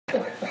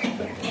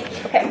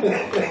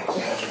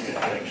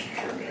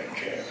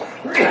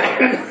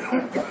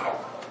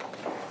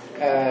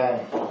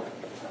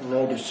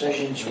No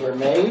decisions were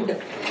made.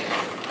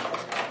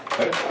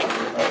 I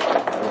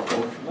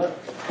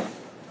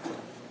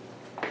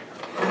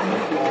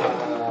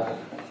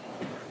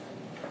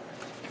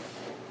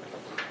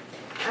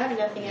have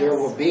nothing else. There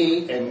will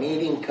be a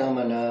meeting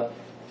coming up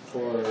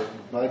for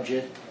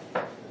budget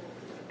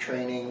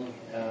training,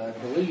 I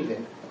believe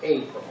in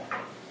April.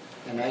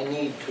 And I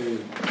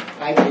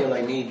feel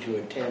I need to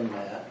attend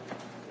that,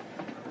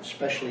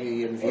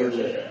 especially in view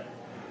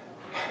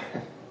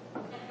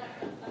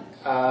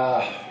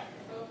of,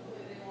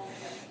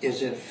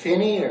 is it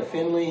Finney or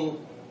Findlay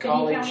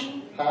College?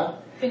 County? Huh?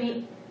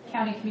 Finney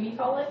County Community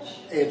College?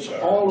 It's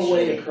all the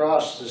way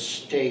across the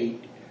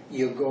state.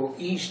 You go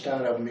east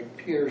out of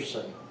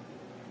McPherson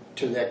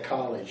to that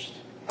college.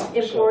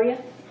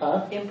 Emporia?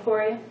 Huh?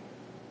 Emporia?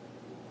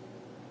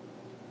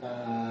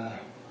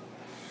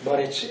 But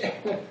it's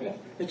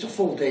it's a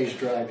full day's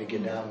drive to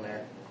get down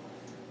there.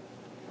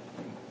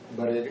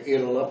 But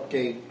it'll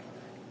update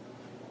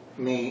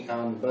me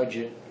on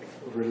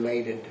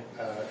budget-related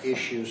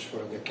issues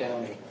for the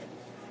county.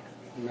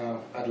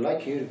 Now, I'd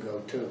like you to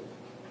go too.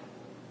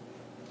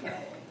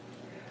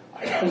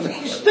 At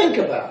least think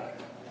about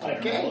it. I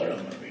don't know what I'm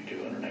going to be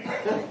doing or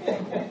anything.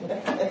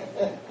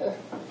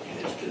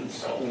 You just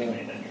insult me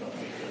and then you want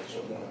me to do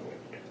something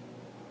with you.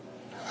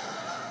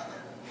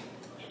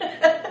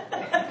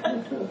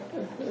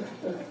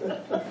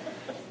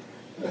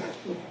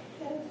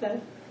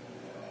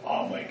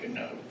 I'll make a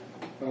note.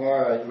 All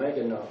right, make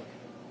a note.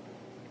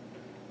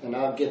 And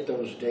I'll get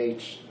those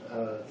dates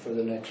for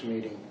the next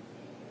meeting.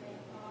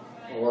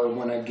 Or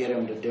when I get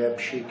them to Deb,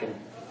 she can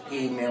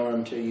email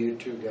them to you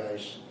two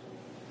guys.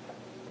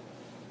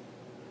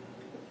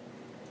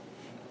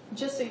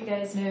 Just so you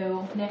guys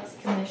know,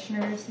 next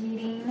commissioners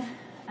meeting,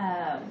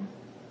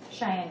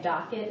 Cheyenne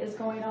docket is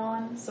going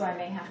on, so I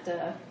may have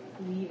to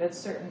leave at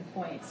certain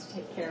points to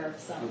take care of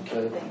some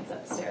things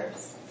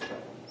upstairs.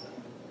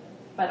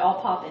 But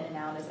I'll pop in and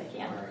out as I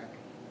can. All right.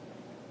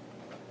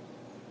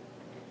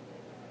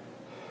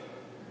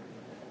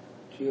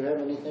 Do you have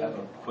anything? I have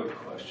a quick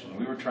question.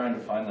 We were trying to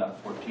find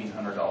that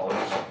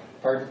 $1,400.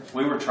 Pardon?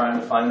 We were trying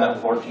to find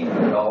that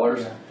 $1,400.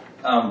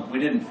 Yeah. We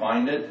didn't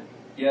find it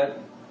yet.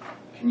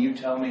 Can you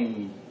tell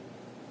me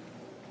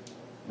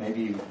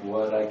maybe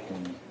what I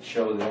can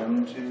show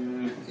them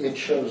to? It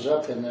shows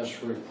up in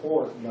this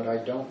report, but I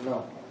don't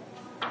know.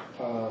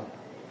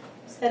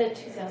 Is that a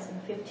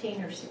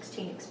 2015 or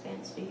 16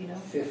 expense, do you know?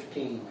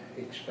 15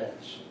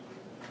 expense.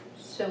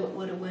 So it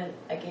would have went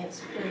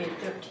against period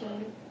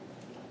 13?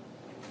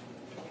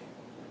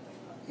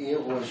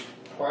 It was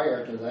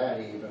prior to that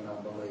even, I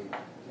believe,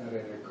 that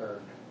it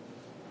occurred.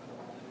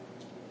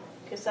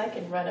 Because I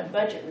can run a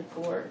budget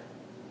report.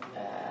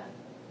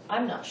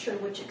 I'm not sure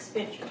which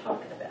expense you're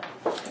talking about.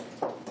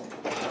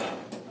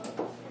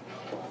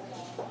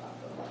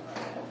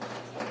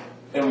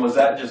 And was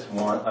that just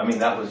one? I mean,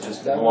 that was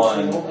just That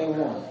one. was the only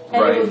one. And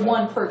Right. it was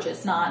one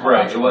purchase, not Right,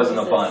 a bunch it of wasn't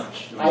a purchases.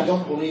 bunch. It I was-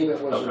 don't believe it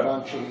was Okay. a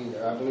bunch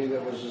either. I believe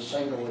it was a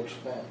single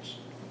expense.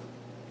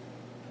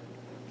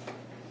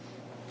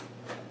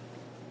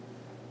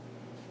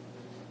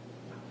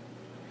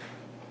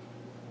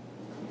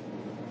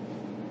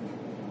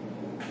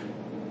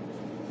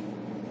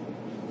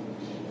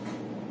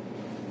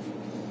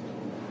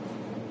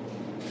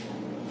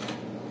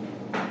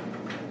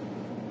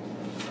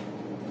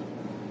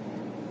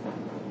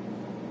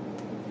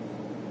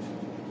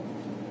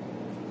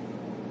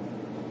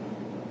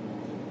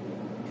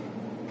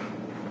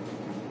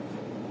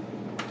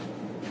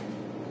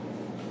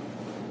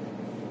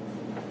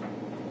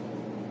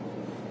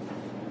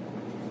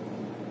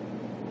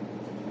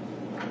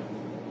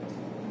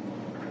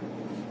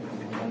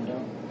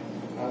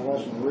 I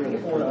wasn't really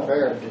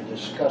prepared to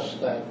discuss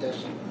that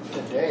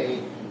today,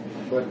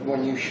 but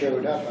when you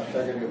showed up, I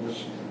figured it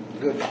was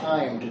a good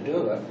time to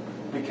do it.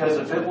 Because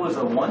if it was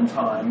a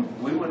one-time,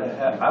 I would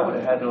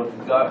have had to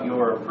have got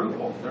your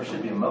approval. There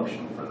should be a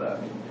motion for that,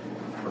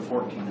 for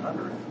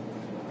 $1,400.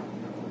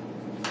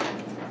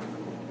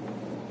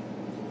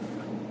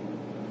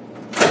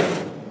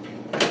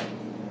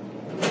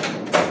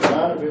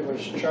 None of it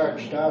was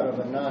charged out of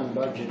a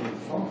non-budgeted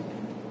fund.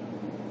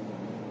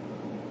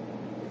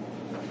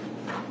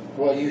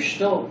 Well, you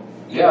still.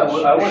 Yeah, yes,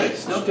 I you would have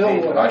still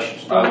came. would I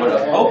have would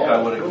have hoped had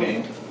I would have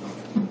approval.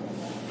 came.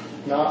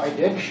 Now, I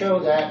did show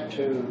that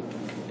to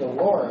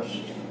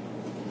Dolores,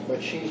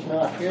 but she's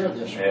not here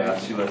this week. Yeah,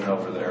 she wasn't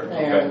over there.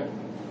 Okay.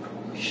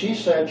 And she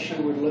said she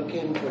would look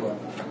into it.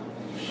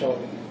 So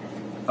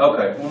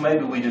Okay. Well,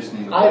 maybe we just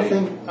need to I wait.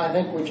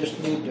 think we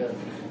just need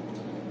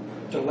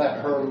to let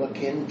her look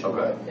into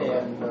Okay, it, okay.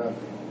 and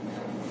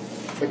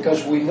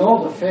because we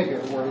know the figure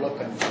we're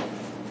looking for,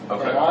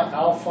 Okay. and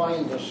I'll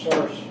find the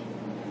source.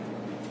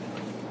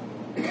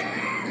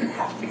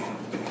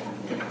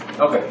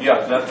 Okay.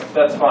 Yeah,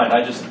 that's fine.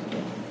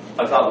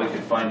 I thought we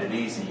could find it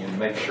easy and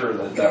make sure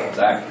that that was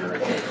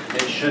accurate.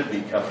 It should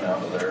be coming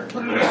out of there.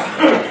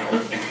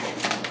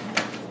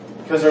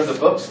 Because are the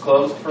books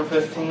closed for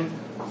 15?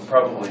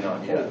 Probably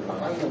not yet.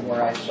 I know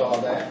where I saw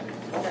that.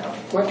 No.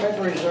 Equipment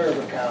reserve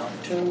account,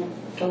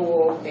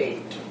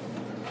 2208.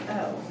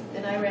 Oh,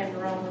 then I ran the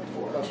wrong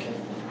report. Okay.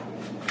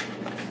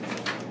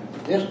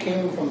 This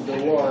came from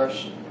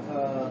Dolores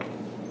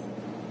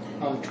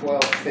on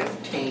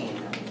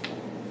 12/15.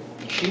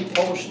 She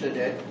posted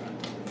it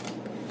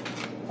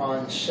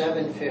on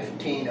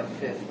 7/15 of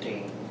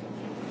 15.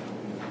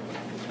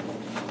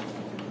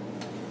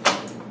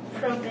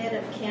 ProMed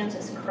of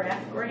Kansas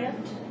craft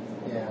grant,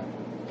 Yeah.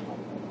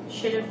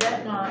 should have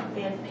that not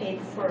been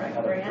paid for a Out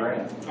of grant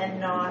grant. and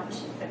not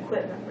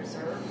equipment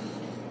reserve?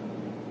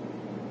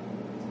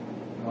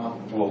 Well,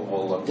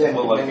 We'll look Then-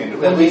 into then it.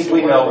 we At least need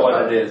we to know work what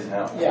on it is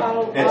now.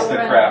 yeah. It's the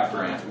run- craft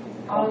grant.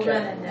 I'll Okay.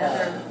 run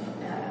another,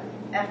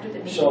 after the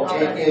meeting. So I'll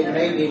it run may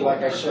another be,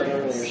 like I said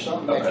report. earlier,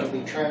 something that Okay. can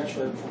be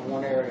transferred from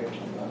one area to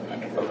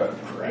another. Okay.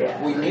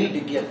 Crap. We need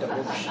to get the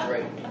books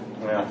straight.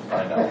 Yeah,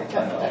 I know.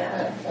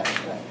 Yeah.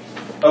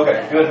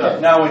 Okay, good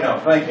enough. Now we know.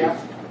 Thank you. Yeah.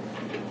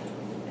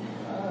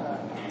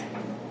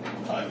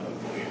 I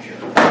move we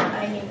adjourn.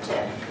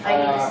 I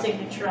need a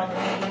signature on the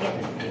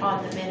meeting and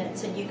on the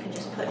minutes, and you can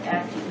just put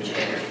acting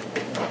chair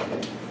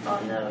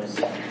on those.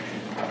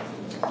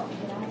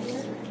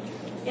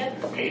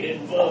 Yep. He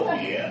didn't vote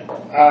yet.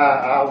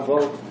 I'll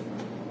vote.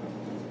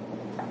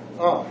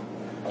 Oh,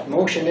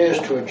 motion is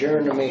to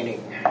adjourn the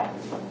meeting.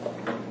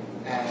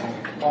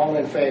 All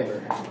in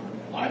favor?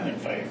 I'm in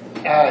favor.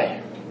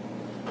 Aye.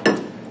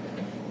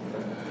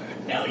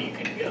 Now you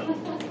can go.